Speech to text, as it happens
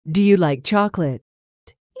Do you like chocolate?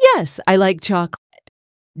 Yes, I like chocolate.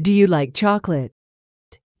 Do you like chocolate?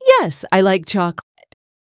 Yes, I like chocolate.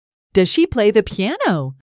 Does she play the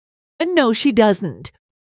piano? No, she doesn't.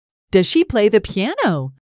 Does she play the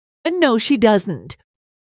piano? No, she doesn't.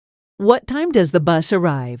 What time does the bus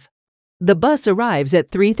arrive? The bus arrives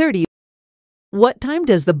at 3:30. What time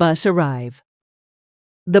does the bus arrive?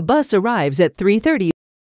 The bus arrives at 3:30.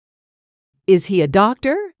 Is he a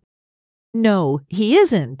doctor? No, he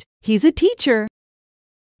isn't. He's a teacher.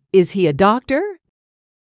 Is he a doctor?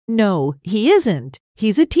 No, he isn't.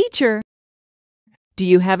 He's a teacher. Do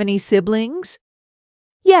you have any siblings?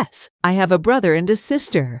 Yes, I have a brother and a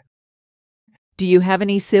sister. Do you have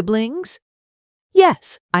any siblings?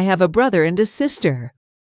 Yes, I have a brother and a sister.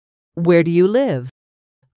 Where do you live?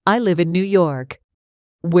 I live in New York.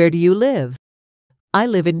 Where do you live? I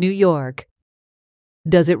live in New York.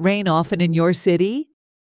 Does it rain often in your city?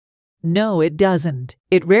 No, it doesn't.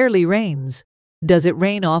 It rarely rains. Does it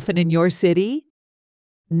rain often in your city?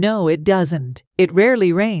 No, it doesn't. It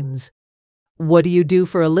rarely rains. What do you do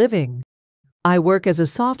for a living? I work as a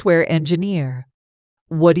software engineer.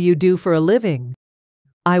 What do you do for a living?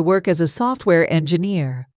 I work as a software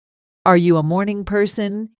engineer. Are you a morning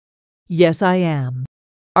person? Yes, I am.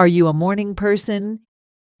 Are you a morning person?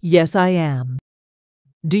 Yes, I am.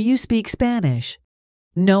 Do you speak Spanish?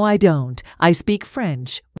 No, I don't. I speak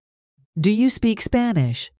French. Do you speak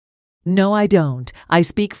Spanish? No, I don't. I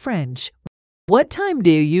speak French. What time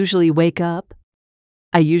do you usually wake up?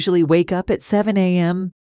 I usually wake up at 7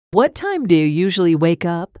 a.m. What time do you usually wake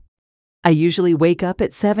up? I usually wake up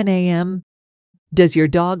at 7 a.m. Does your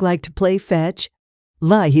dog like to play fetch?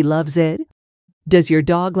 La, he loves it. Does your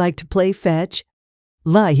dog like to play fetch?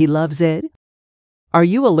 La, he loves it. Are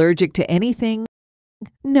you allergic to anything?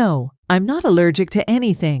 No, I'm not allergic to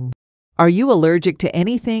anything. Are you allergic to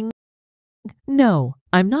anything? No,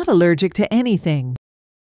 I'm not allergic to anything.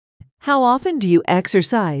 How often do you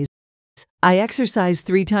exercise? I exercise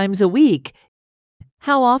 3 times a week.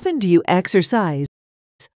 How often do you exercise?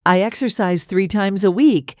 I exercise 3 times a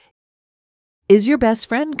week. Is your best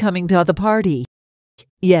friend coming to the party?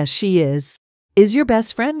 Yes, she is. Is your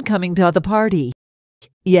best friend coming to the party?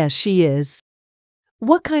 Yes, she is.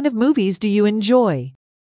 What kind of movies do you enjoy?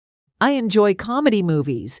 I enjoy comedy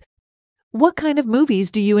movies. What kind of movies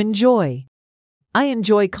do you enjoy? I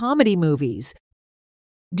enjoy comedy movies.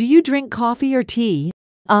 Do you drink coffee or tea?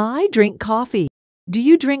 I drink coffee. Do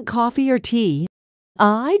you drink coffee or tea?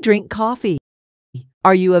 I drink coffee.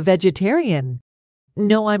 Are you a vegetarian?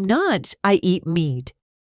 No, I'm not. I eat meat.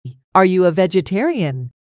 Are you a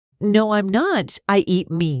vegetarian? No, I'm not. I eat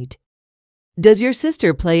meat. Does your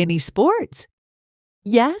sister play any sports?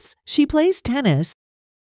 Yes, she plays tennis.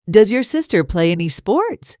 Does your sister play any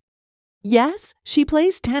sports? Yes, she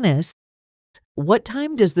plays tennis. What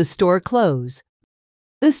time does the store close?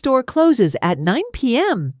 The store closes at 9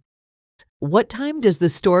 p.m. What time does the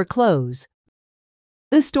store close?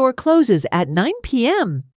 The store closes at 9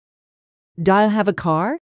 p.m. Do I have a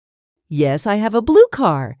car? Yes, I have a blue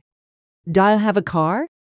car. Do I have a car?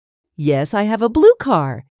 Yes, I have a blue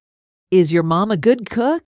car. Is your mom a good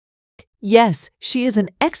cook? Yes, she is an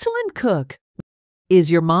excellent cook.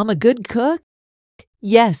 Is your mom a good cook?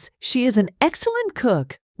 Yes, she is an excellent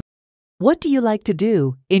cook. What do you like to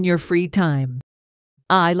do in your free time?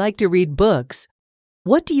 I like to read books.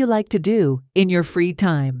 What do you like to do in your free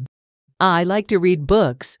time? I like to read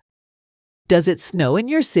books. Does it snow in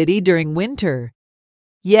your city during winter?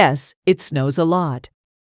 Yes, it snows a lot.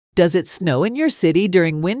 Does it snow in your city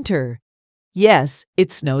during winter? Yes,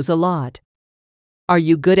 it snows a lot. Are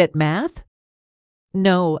you good at math?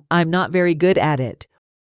 No, I'm not very good at it.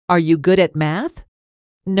 Are you good at math?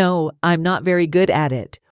 No, I'm not very good at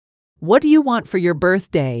it. What do you want for your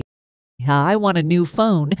birthday? I want a new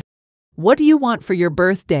phone. What do you want for your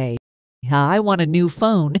birthday? I want a new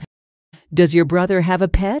phone. Does your brother have a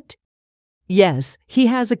pet? Yes, he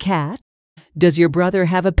has a cat. Does your brother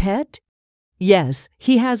have a pet? Yes,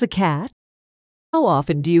 he has a cat. How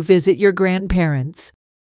often do you visit your grandparents?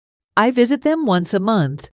 I visit them once a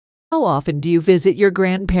month. How often do you visit your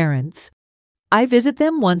grandparents? I visit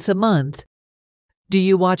them once a month. Do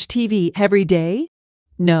you watch TV every day?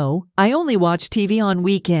 No, I only watch TV on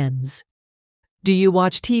weekends. Do you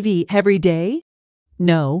watch TV every day?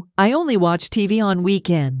 No, I only watch TV on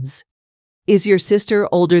weekends. Is your sister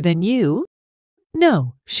older than you?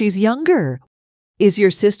 No, she's younger. Is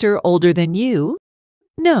your sister older than you?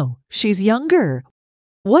 No, she's younger.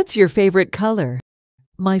 What's your favorite color?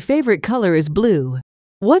 My favorite color is blue.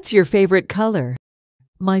 What's your favorite color?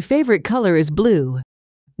 My favorite color is blue.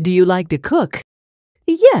 Do you like to cook?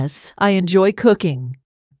 Yes, I enjoy cooking.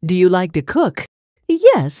 Do you like to cook?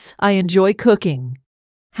 Yes, I enjoy cooking.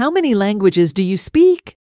 How many languages do you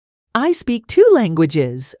speak? I speak 2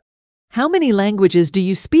 languages. How many languages do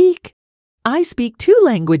you speak? I speak 2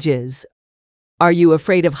 languages. Are you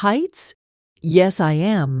afraid of heights? Yes, I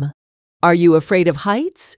am. Are you afraid of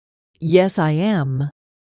heights? Yes, I am.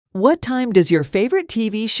 What time does your favorite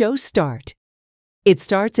TV show start? It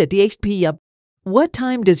starts at 8 p.m. What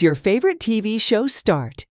time does your favorite TV show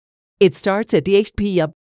start? It starts at 8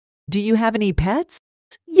 p.m. Do you have any pets?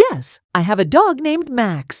 Yes, I have a dog named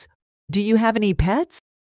Max. Do you have any pets?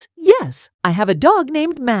 Yes, I have a dog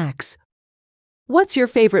named Max. What's your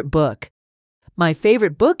favorite book? My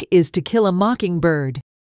favorite book is To Kill a Mockingbird.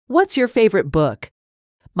 What's your favorite book?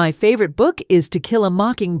 My favorite book is To Kill a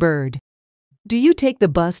Mockingbird. Do you take the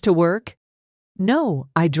bus to work? No,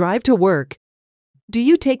 I drive to work. Do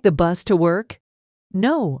you take the bus to work?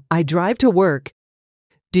 No, I drive to work.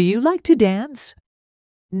 Do you like to dance?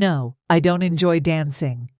 No, I don't enjoy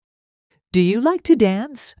dancing. Do you like to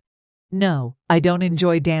dance? No, I don't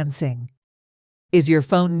enjoy dancing. Is your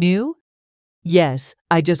phone new? Yes,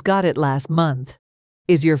 I just got it last month.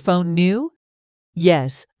 Is your phone new?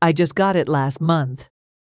 Yes, I just got it last month.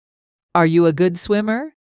 Are you a good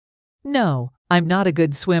swimmer? No, I'm not a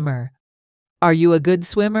good swimmer. Are you a good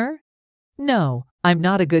swimmer? No, I'm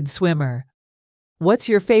not a good swimmer. What's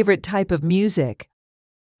your favorite type of music?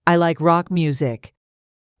 I like rock music.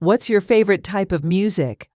 What's your favorite type of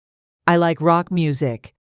music? I like rock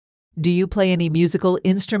music. Do you play any musical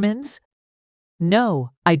instruments? No,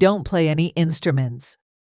 I don't play any instruments.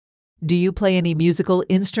 Do you play any musical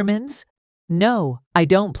instruments? No, I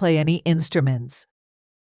don't play any instruments.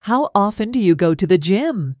 How often do you go to the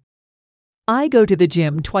gym? I go to the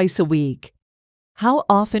gym twice a week. How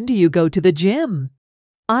often do you go to the gym?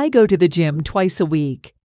 I go to the gym twice a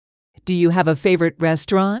week. Do you have a favorite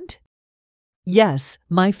restaurant? Yes,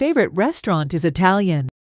 my favorite restaurant is Italian.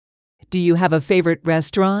 Do you have a favorite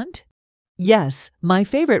restaurant? Yes, my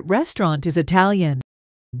favorite restaurant is Italian.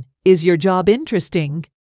 Is your job interesting?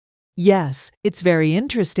 Yes, it's very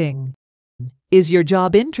interesting. Is your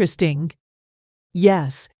job interesting?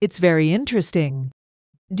 Yes, it's very interesting.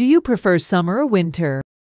 Do you prefer summer or winter?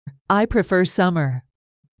 I prefer summer.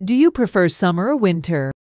 Do you prefer summer or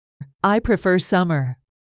winter? I prefer summer.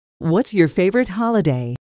 What's your favorite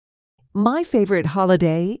holiday? My favorite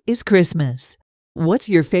holiday is Christmas. What's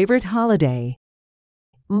your favorite holiday?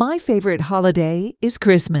 My favorite holiday is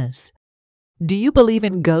Christmas. Do you believe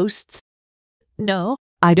in ghosts? No,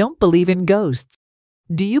 I don't believe in ghosts.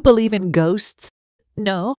 Do you believe in ghosts?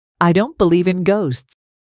 No, I don't believe in ghosts.